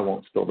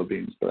won't spill the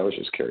beans, but I was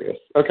just curious.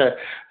 Okay,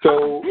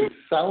 so it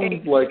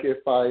sounds like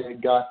if I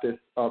got this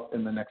up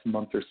in the next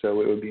month or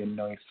so, it would be a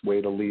nice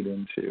way to lead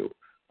into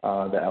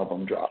the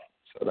album drop.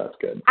 So that's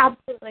good.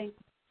 Absolutely.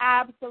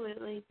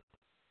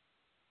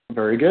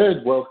 Very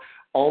good. Well,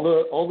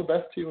 all the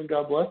best to you, and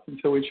God bless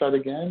until we chat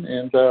again.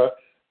 And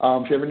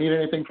if you ever need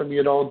anything from me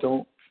at all,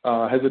 don't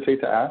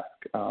hesitate to ask.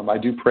 I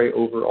do pray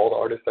over all the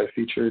artists I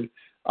featured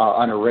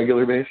on a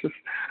regular basis.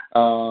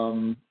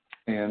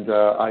 And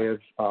I have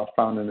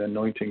found an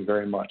anointing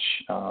very much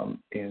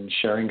in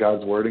sharing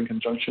God's word in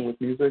conjunction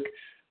with music,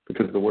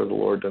 because the word of the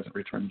Lord doesn't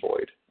return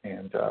void.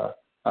 And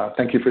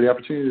thank you for the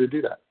opportunity to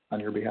do that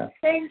on your behalf.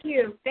 Thank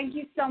you. Thank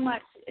you so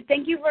much.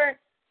 Thank you for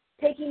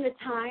taking the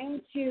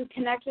time to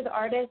connect with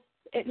artists.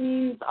 It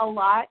means a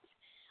lot.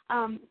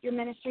 Your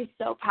ministry is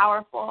so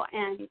powerful.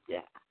 And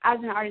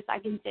as an artist, I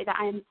can say that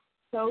I am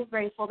so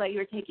grateful that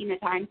you're taking the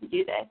time to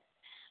do this.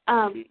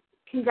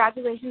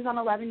 Congratulations on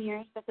 11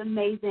 years. That's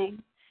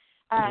amazing.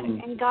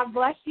 And God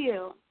bless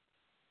you.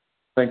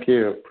 Thank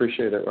you.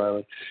 Appreciate it,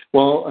 Riley.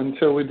 Well,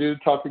 until we do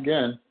talk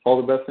again, all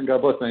the best and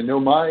God bless. And I know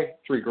my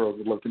three girls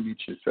would love to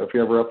meet you. So if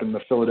you're ever up in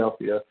the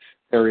Philadelphia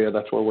area,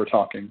 that's where we're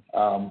talking.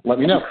 Let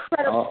me know.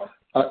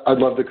 I'd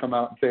love to come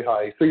out and say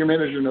hi. So your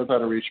manager knows how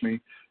to reach me.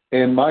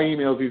 And my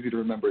email is easy to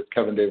remember. It's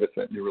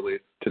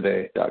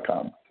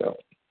kevindavis@newreleasetoday.com. So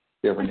if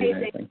you ever need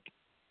anything.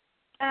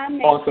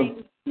 Amazing.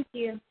 Awesome. Thank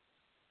you.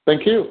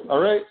 Thank you. All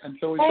right.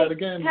 Until we chat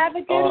again. Have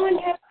a good one.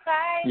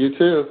 Bye. You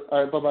too.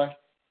 All right. Bye-bye.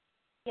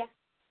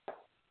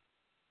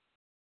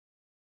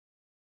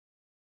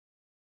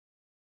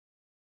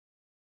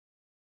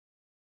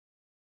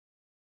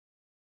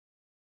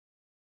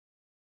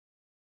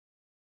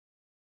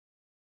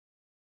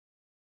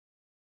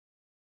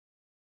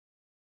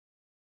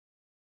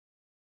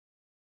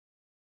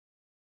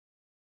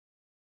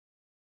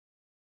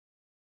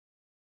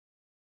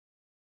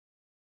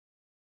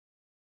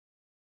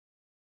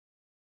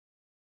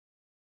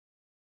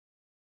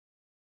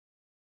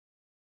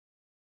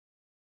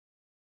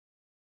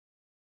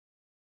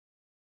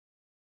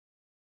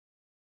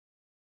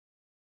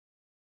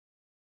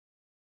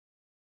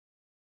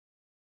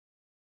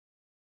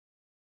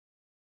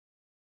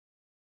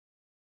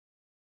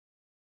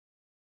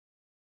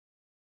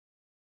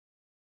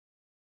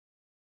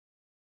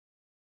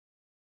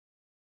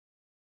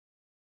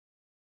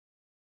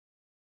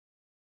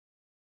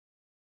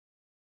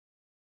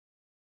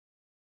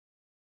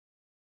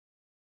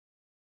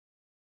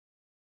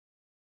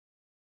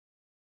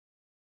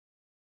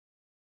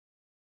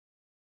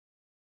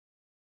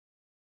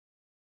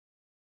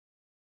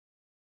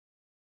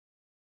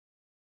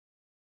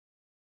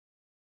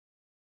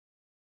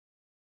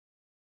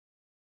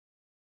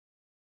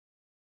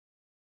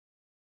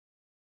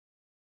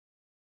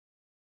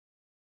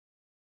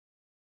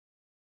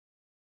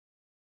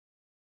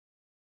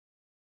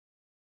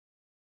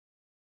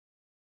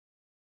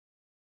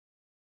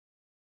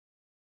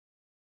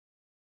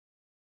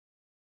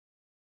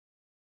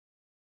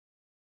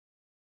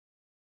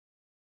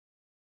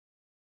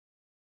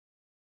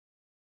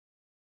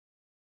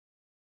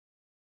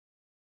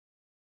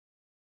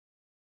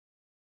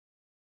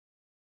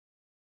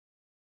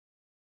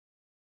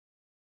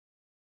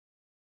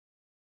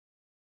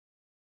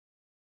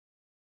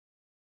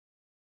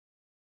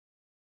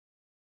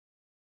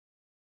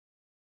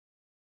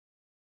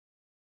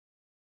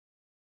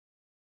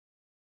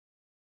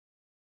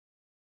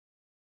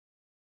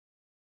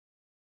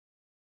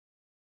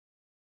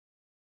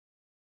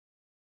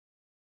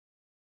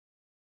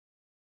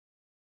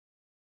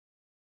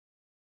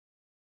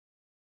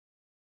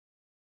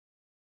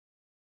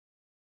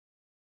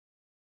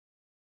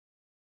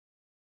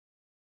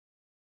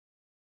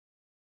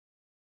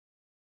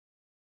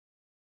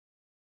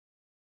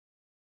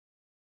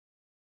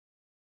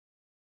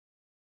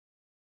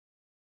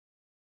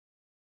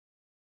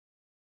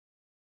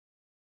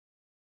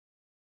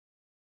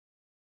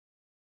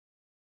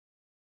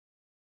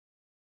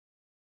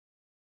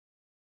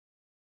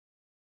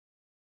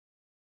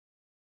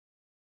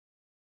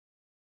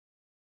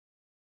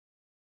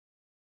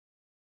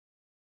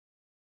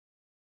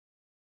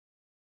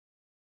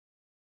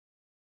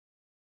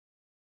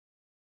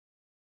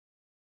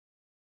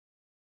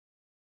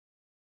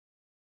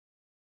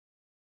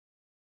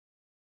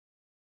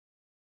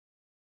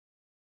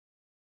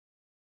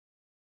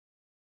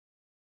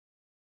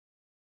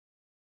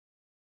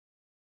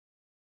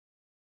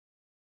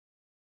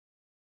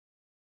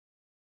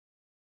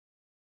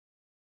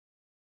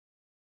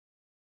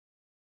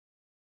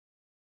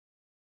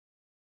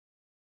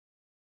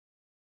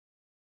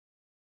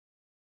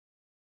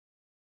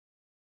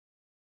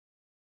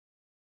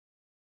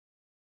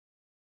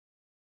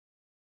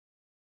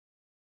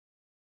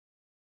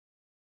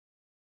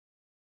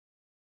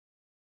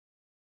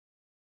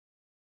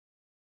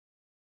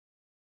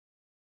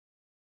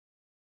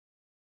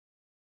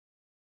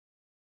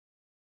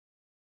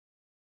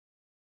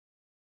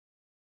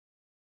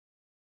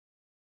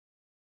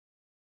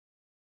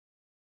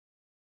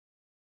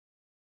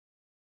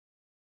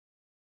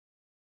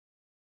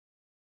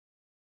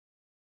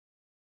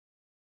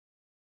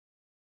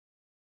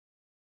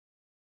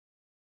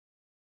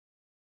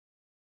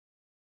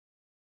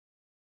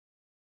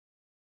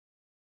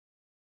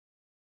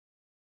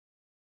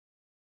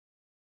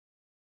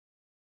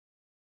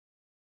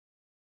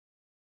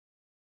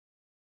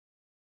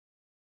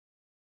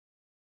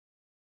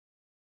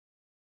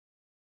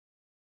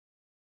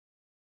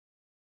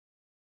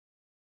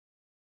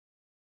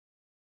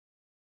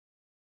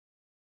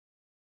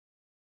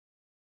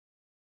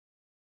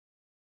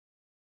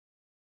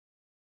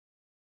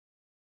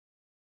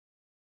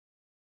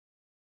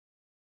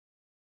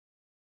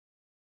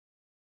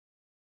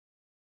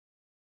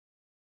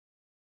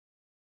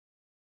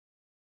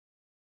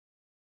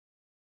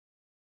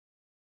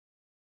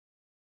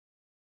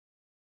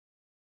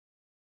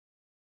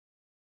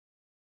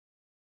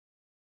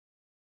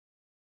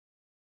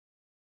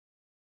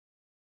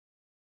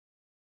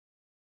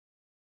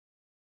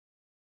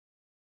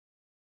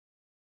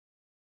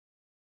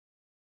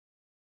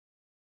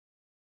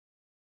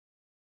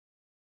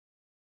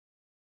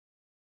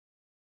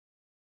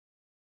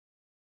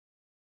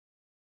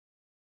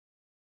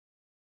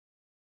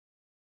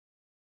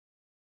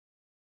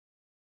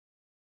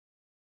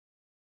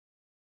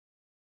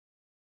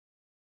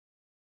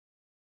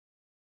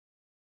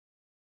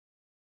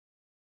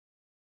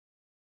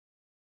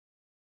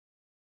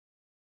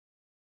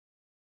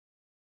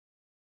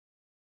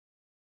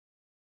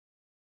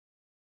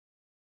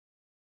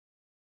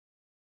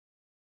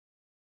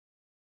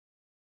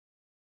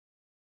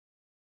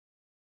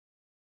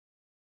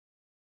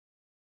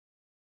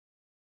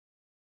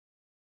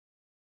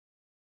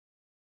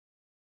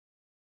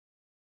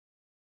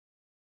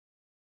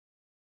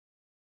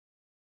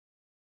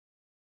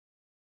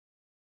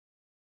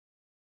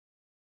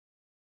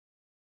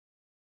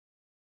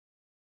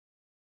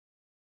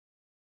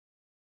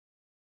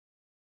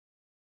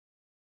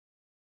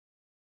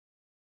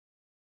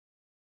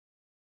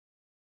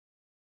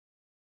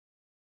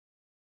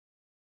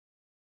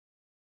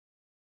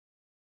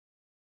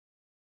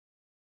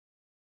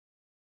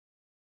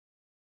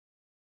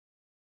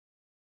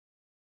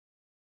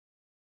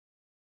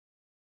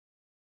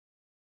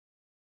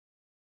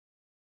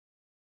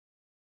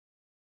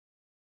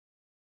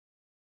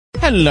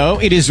 Hello,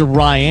 it is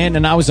Ryan,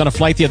 and I was on a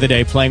flight the other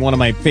day playing one of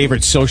my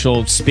favorite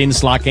social spin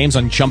slot games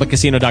on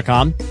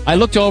ChumbaCasino.com. I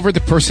looked over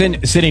the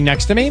person sitting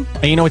next to me,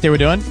 and you know what they were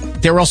doing?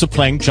 They were also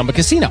playing Chumba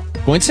Casino.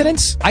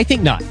 Coincidence? I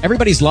think not.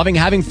 Everybody's loving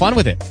having fun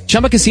with it.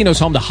 Chumba Casino is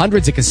home to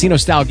hundreds of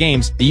casino-style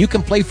games that you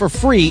can play for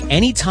free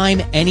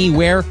anytime,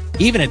 anywhere,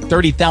 even at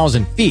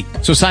 30,000 feet.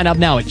 So sign up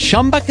now at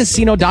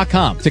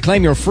ChumbaCasino.com to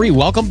claim your free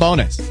welcome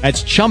bonus.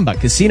 That's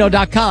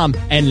ChumbaCasino.com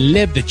and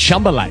live the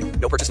Chumba life.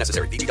 No purchase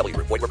necessary. VGW.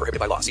 Void where prohibited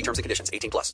by law. See terms and conditions. 18+.